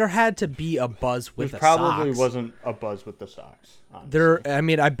way. There had to be a buzz with the probably socks. Wasn't a buzz with the socks.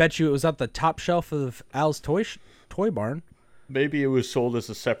 Honestly. I bet you it was at the top shelf of Al's toy barn. Maybe it was sold as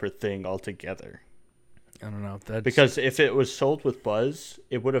a separate thing altogether. I don't know. Because if it was sold with buzz,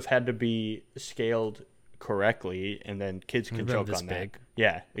 it would have had to be scaled correctly, and then kids can choke on that.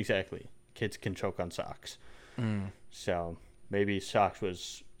 Yeah, exactly. Kids can choke on socks. So maybe socks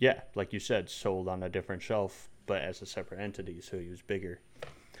was, like you said, sold on a different shelf, but as a separate entity, so he was bigger.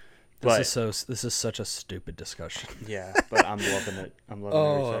 This is such a stupid discussion. Yeah, but I'm loving it. I'm loving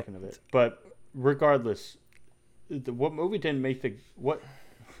every second of it. But regardless, what movie didn't make the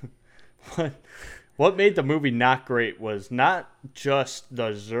what made the movie not great was not just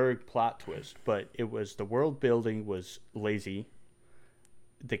the Zurg plot twist, but it was the world building was lazy.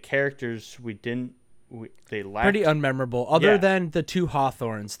 The characters they lacked pretty unmemorable, other than the two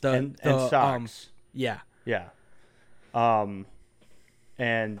Hawthorns. And socks. Yeah. And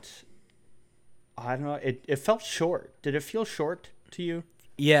I don't know. It felt short. Did it feel short to you?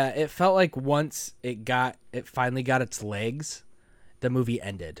 Yeah, it felt like once it finally got its legs, the movie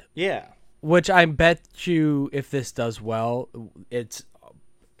ended. Yeah. Which I bet you, if this does well, it's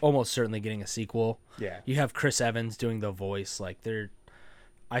almost certainly getting a sequel. Yeah. You have Chris Evans doing the voice.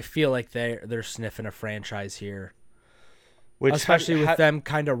 I feel like they're sniffing a franchise here. Especially with them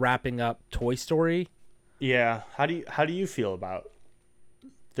kind of wrapping up Toy Story. Yeah. How do you feel about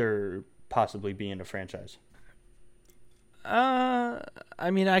there possibly being a franchise? I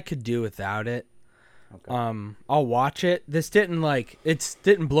mean, I could do without it. Okay. I'll watch it. This didn't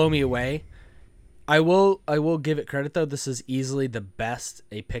blow me away. I will give it credit though. This is easily the best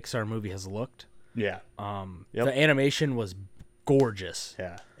a Pixar movie has looked. Yeah. The animation was gorgeous.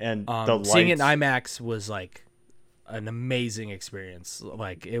 Yeah. And the lights... seeing it in IMAX was like an amazing experience.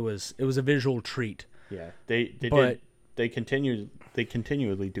 Like it was a visual treat. Yeah. They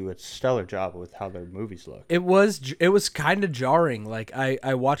continually do a stellar job with how their movies look. It was kind of jarring. Like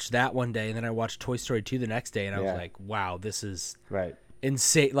I watched that one day, and then I watched Toy Story 2 the next day, and I was like, wow, this is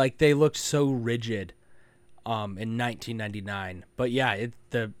insane. Like they looked so rigid in 1999. But yeah,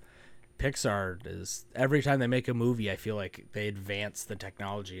 the Pixar is, every time they make a movie, I feel like they advance the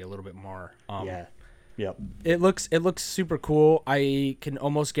technology a little bit more. Yep. It looks super cool. I can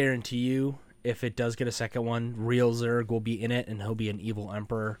almost guarantee you, if it does get a second one, real Zurg will be in it, and he'll be an evil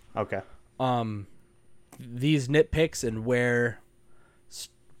emperor. Okay. These nitpicks and where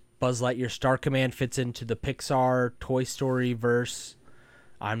Buzz Lightyear Star Command fits into the Pixar Toy Story verse,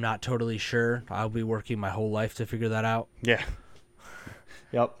 I'm not totally sure. I'll be working my whole life to figure that out. Yeah.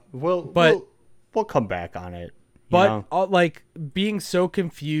 Yep. We'll come back on it. But like being so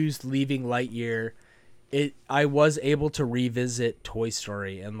confused leaving Lightyear, I was able to revisit Toy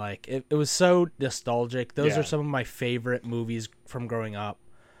Story, and like it was so nostalgic. Those are some of my favorite movies from growing up.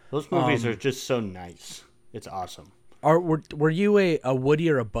 Those movies are just so nice. It's awesome. Were you a Woody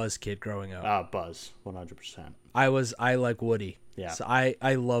or a Buzz kid growing up? Buzz, 100%. I like Woody. Yeah. So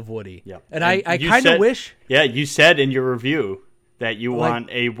I love Woody. Yeah. And I kind of wish. Yeah, you said in your review that you want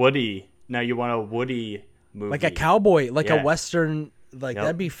a Woody. Now you want a Woody movie, like a cowboy, like a Western. Like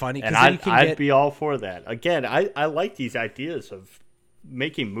that'd be funny, and I'd be all for that. Again, I like these ideas of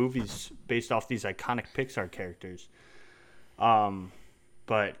making movies based off these iconic Pixar characters.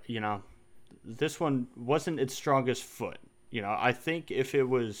 But this one wasn't its strongest foot. I think if it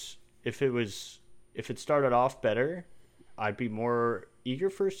started off better, I'd be more eager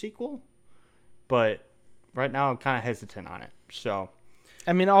for a sequel. But right now, I'm kind of hesitant on it. So,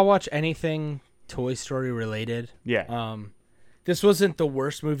 I mean, I'll watch anything Toy Story related. Yeah. This wasn't the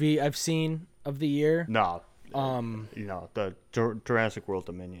worst movie I've seen of the year. No. The Jurassic World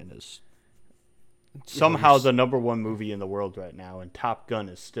Dominion is somehow the number one movie in the world right now, and Top Gun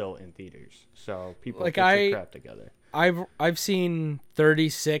is still in theaters. So people get their crap together. I've seen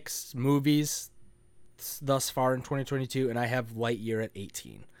 36 movies thus far in 2022, and I have Lightyear at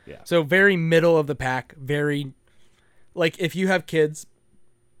 18. Yeah. So very middle of the pack. Very, like, if you have kids,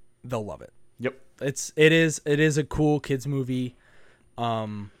 they'll love it. Yep. It is a cool kids movie.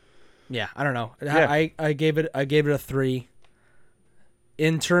 Yeah, I don't know. Yeah. I gave it a 3.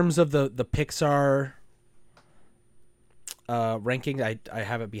 In terms of the Pixar ranking, I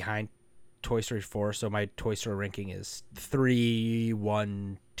have it behind Toy Story 4, so my Toy Story ranking is 3,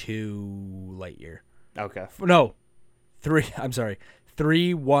 1, 2 Lightyear. Okay. No. 3, I'm sorry.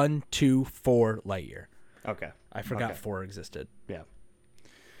 3, 1, 2, 4 Lightyear. Okay. I forgot 4 existed. Yeah.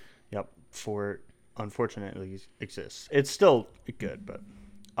 Yep. 4 unfortunately exists. It's still good, but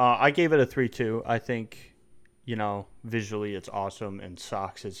I gave it a 3 too. I think, visually it's awesome and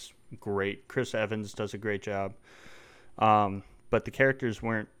Socks is great. Chris Evans does a great job. But the characters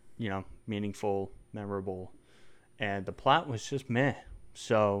weren't, meaningful, memorable, and the plot was just meh.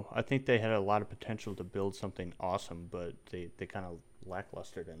 So I think they had a lot of potential to build something awesome, but they kind of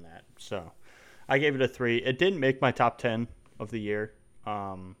lacklustered in that. So I gave it a 3. It didn't make my top 10 of the year.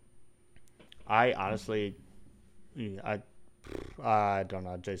 I honestly, I don't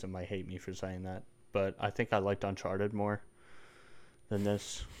know. Jason might hate me for saying that, but I think I liked Uncharted more than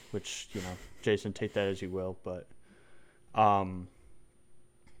this, which, Jason, take that as you will. But,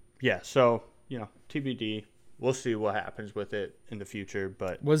 yeah, so, TBD. We'll see what happens with it in the future.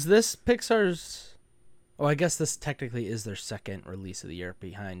 But was this Pixar's? Oh, I guess this technically is their second release of the year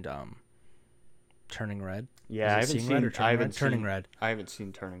behind Turning Red. Yeah, I haven't seen Turning Red. I haven't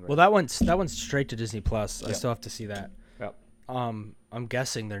seen Turning Red. Well, that one's straight to Disney Plus. I still have to see that. Yep. I'm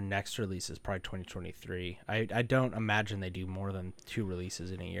guessing their next release is probably 2023. I don't imagine they do more than 2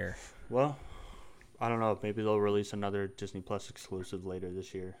 releases in a year. Well, I don't know. Maybe they'll release another Disney Plus exclusive later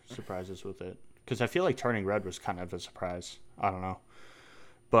this year. Surprise us with it. Because I feel like Turning Red was kind of a surprise. I don't know.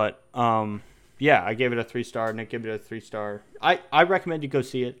 But, yeah, I gave it a 3-star. Nick gave it a 3-star. I recommend you go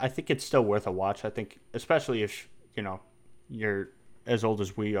see it. I think it's still worth a watch. I think, especially if, you're as old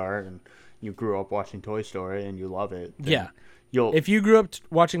as we are and you grew up watching Toy Story and you love it. Yeah. If you grew up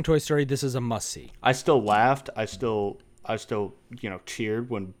watching Toy Story, this is a must-see. I still laughed. I still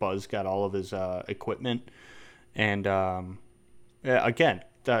cheered when Buzz got all of his equipment. And, again,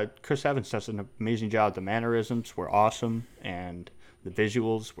 Chris Evans does an amazing job. The mannerisms were awesome, and the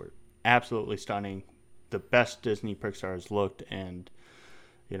visuals were absolutely stunning. The best Disney Pixar has looked, and,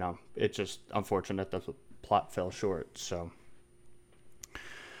 it's just unfortunate that the plot fell short. So,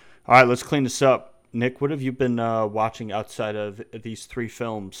 all right, let's clean this up. Nick, what have you been watching outside of these 3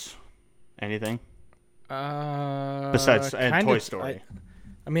 films? Anything? Besides Toy Story.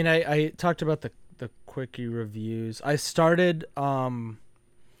 I talked about the quickie reviews. I started For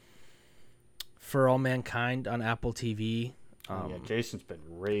All Mankind on Apple TV. Yeah, Jason's been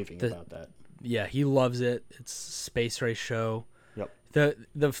raving about that. Yeah, he loves it. It's a space race show. Yep.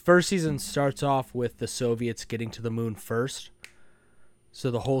 The first season starts off with the Soviets getting to the moon first. So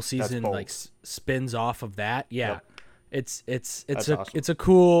the whole season spins off of that. Yeah. Yep. It's a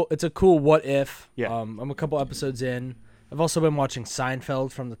cool what if. Yeah. I'm a couple episodes in. I've also been watching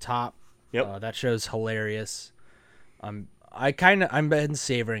Seinfeld from the top. Yep. That show's hilarious. I'm been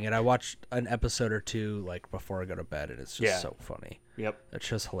savoring it. I watched an episode or 2 before I go to bed, and it's just so funny. Yep. That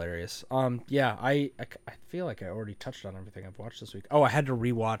show's hilarious. I feel like I already touched on everything I've watched this week. Oh, I had to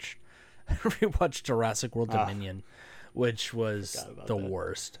rewatch Jurassic World Dominion, which was the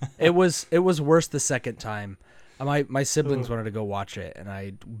worst. It was worse the second time. My siblings wanted to go watch it, and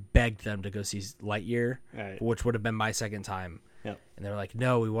I begged them to go see Lightyear, which would have been my second time. Yep. And they were like,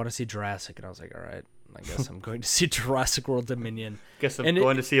 "No, we want to see Jurassic," and I was like, "All right, I guess I'm going to see Jurassic World Dominion." Guess I'm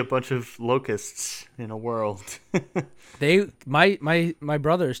going to see a bunch of locusts in a world. My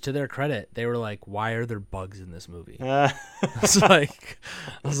brothers, to their credit, they were like, "Why are there bugs in this movie?" I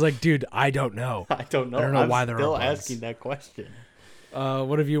was like, "Dude, I don't know. I don't know why there are bugs." Still asking that question.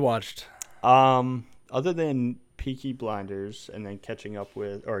 What have you watched? Other than Peaky Blinders and then catching up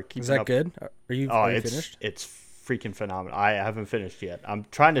with or keeping up. Is that good? Are you finished? It's freaking phenomenal. I haven't finished yet. I'm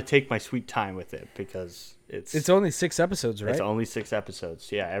trying to take my sweet time with it because it's only 6 episodes, right? It's only 6 episodes.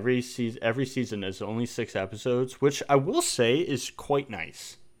 Yeah, every season is only 6 episodes, which I will say is quite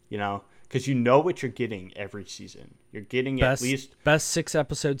nice. Because you know what you're getting every season. You're getting at least best 6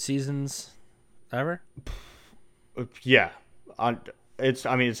 episode seasons ever. Yeah, it's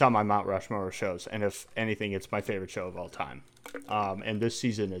on my Mount Rushmore of shows, and if anything, it's my favorite show of all time. And this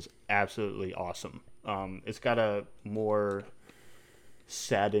season is absolutely awesome. It's got a more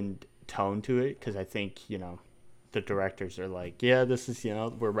saddened tone to it because I think, the directors are like, yeah, this is,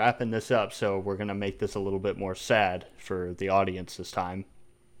 we're wrapping this up, so we're going to make this a little bit more sad for the audience this time.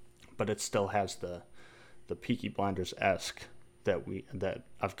 But it still has the Peaky Blinders-esque that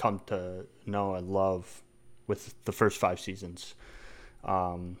I've come to know and love with the first 5 seasons.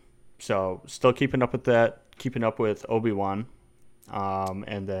 So still keeping up with that, keeping up with Obi-Wan,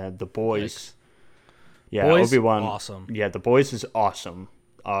 and then The Boys. Nice. Yeah, Boys, Obi-Wan. Awesome. Yeah, The Boys is awesome.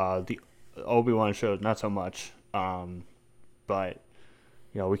 The Obi-Wan show, not so much. But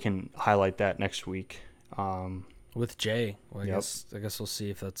we can highlight that next week. With Jay. Well, I guess we'll see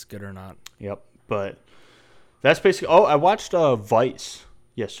if that's good or not. Yep. But that's basically. Oh, I watched Vice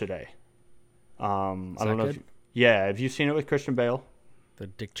yesterday. I don't know. Have you seen it with Christian Bale? The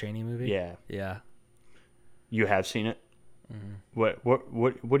Dick Cheney movie? Yeah. Yeah. You have seen it?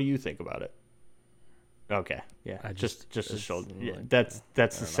 What do you think about it? Okay, yeah, just a shoulder. Yeah, that's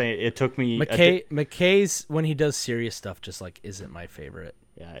the same. It took me. McKay's when he does serious stuff just like isn't my favorite.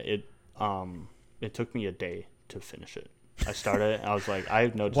 Yeah, it took me a day to finish it. I started it. I was like, I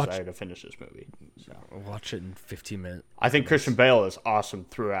have no desire to finish this movie. So watch it in 15 minutes. I think Christian Bale is awesome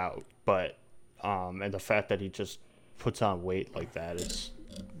throughout, but and the fact that he just puts on weight like that is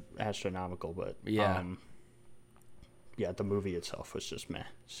astronomical. But yeah, the movie itself was just meh.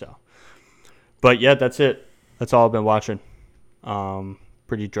 So, but yeah, that's it. That's all I've been watching.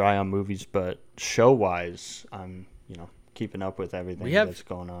 Pretty dry on movies, but show wise, I'm keeping up with everything that's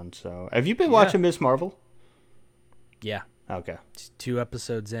going on. So, have you been watching Ms. Marvel? Yeah. Okay. 2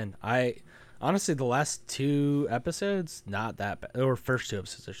 episodes in. Honestly, the last 2 episodes, not that bad. Or first 2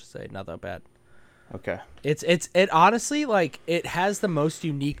 episodes, I should say, not that bad. Okay. It honestly, like, it has the most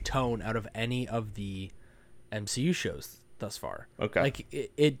unique tone out of any of the MCU shows thus far. Okay. Like,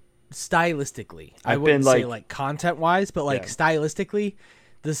 it stylistically. I wouldn't say, like, content-wise, but, like, stylistically,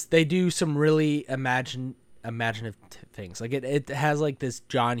 they do some really imaginative things. Like, it has, like, this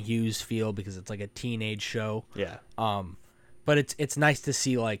John Hughes feel because it's, like, a teenage show. Yeah. But it's nice to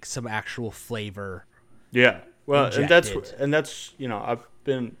see like some actual flavor. Yeah. Well, injected. and that's I've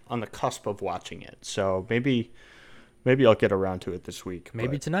been on the cusp of watching it, so maybe I'll get around to it this week.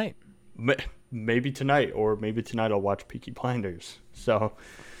 Maybe tonight. Maybe tonight, or maybe tonight I'll watch Peaky Blinders. So,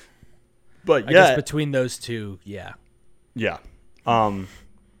 but I guess between those two, yeah. Yeah.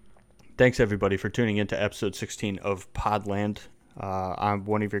 Thanks everybody for tuning in to episode 16 of Podland. I'm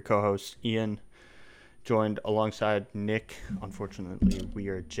one of your co-hosts, Ian. Joined alongside Nick. Unfortunately, we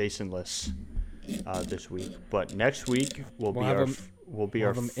are Jason-less this week, but next week we'll be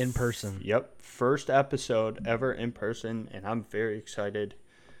our in person. Yep, first episode ever in person, and I'm very excited.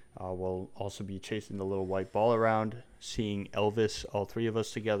 We'll also be chasing the little white ball around, seeing Elvis, all 3 of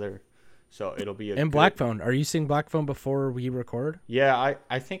us together. So it'll be Black Phone. Are you seeing Black Phone before we record? Yeah,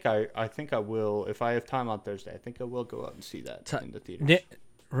 I think I will. If I have time on Thursday, I think I will go out and see that in the theaters.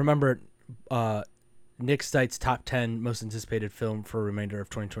 Remember, Nick Stite's top 10 most anticipated film for remainder of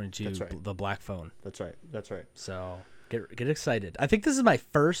 2022. That's right. The Black Phone. That's right. So get excited. I think this is my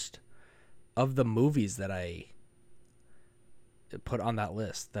first of the movies that I put on that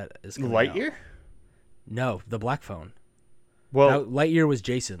list. That is Lightyear. Out. No, the Black Phone. Well, Lightyear was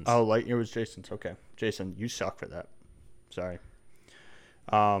Jason's. Oh, Lightyear was Jason's. Okay, Jason, you suck for that. Sorry.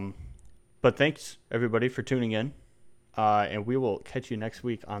 But thanks everybody for tuning in. And we will catch you next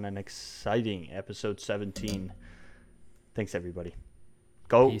week on an exciting episode 17. Thanks, everybody.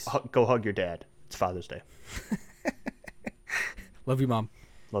 Go hug your dad. It's Father's Day. Love you, Mom.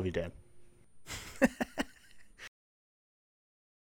 Love you, Dad.